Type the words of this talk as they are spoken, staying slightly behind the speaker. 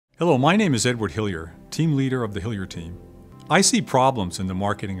Hello, my name is Edward Hillier, team leader of the Hillier team. I see problems in the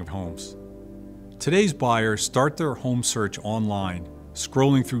marketing of homes. Today's buyers start their home search online,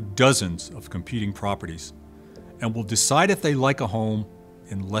 scrolling through dozens of competing properties, and will decide if they like a home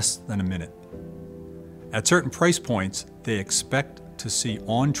in less than a minute. At certain price points, they expect to see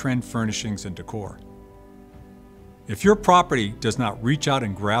on-trend furnishings and decor. If your property does not reach out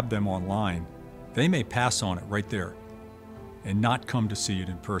and grab them online, they may pass on it right there and not come to see it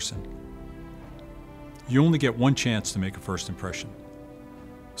in person. You only get one chance to make a first impression.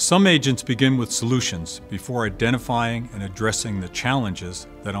 Some agents begin with solutions before identifying and addressing the challenges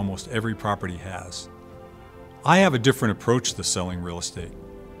that almost every property has. I have a different approach to selling real estate,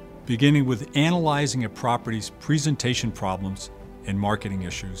 beginning with analyzing a property's presentation problems and marketing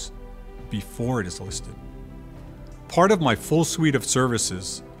issues before it is listed. Part of my full suite of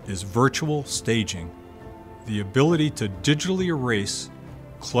services is virtual staging, the ability to digitally erase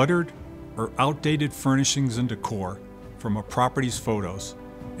cluttered or outdated furnishings and decor from a property's photos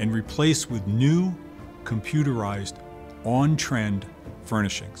and replace with new, computerized, on-trend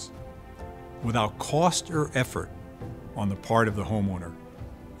furnishings without cost or effort on the part of the homeowner.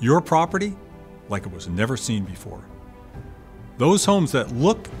 Your property like it was never seen before. Those homes that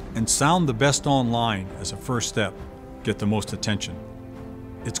look and sound the best online as a first step get the most attention.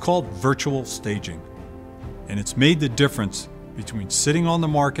 It's called virtual staging, and it's made the difference between sitting on the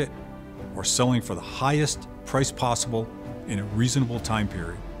market or selling for the highest price possible in a reasonable time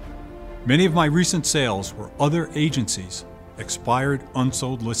period. Many of my recent sales were other agencies' expired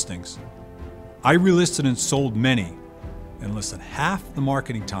unsold listings. I relisted and sold many in less than half the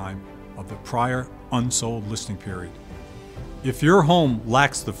marketing time of the prior unsold listing period. If your home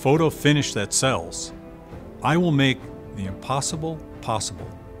lacks the photo finish that sells, I will make the impossible possible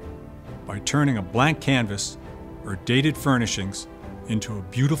by turning a blank canvas or dated furnishings into a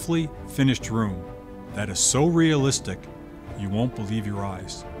beautifully finished room that is so realistic you won't believe your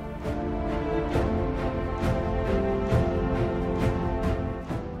eyes.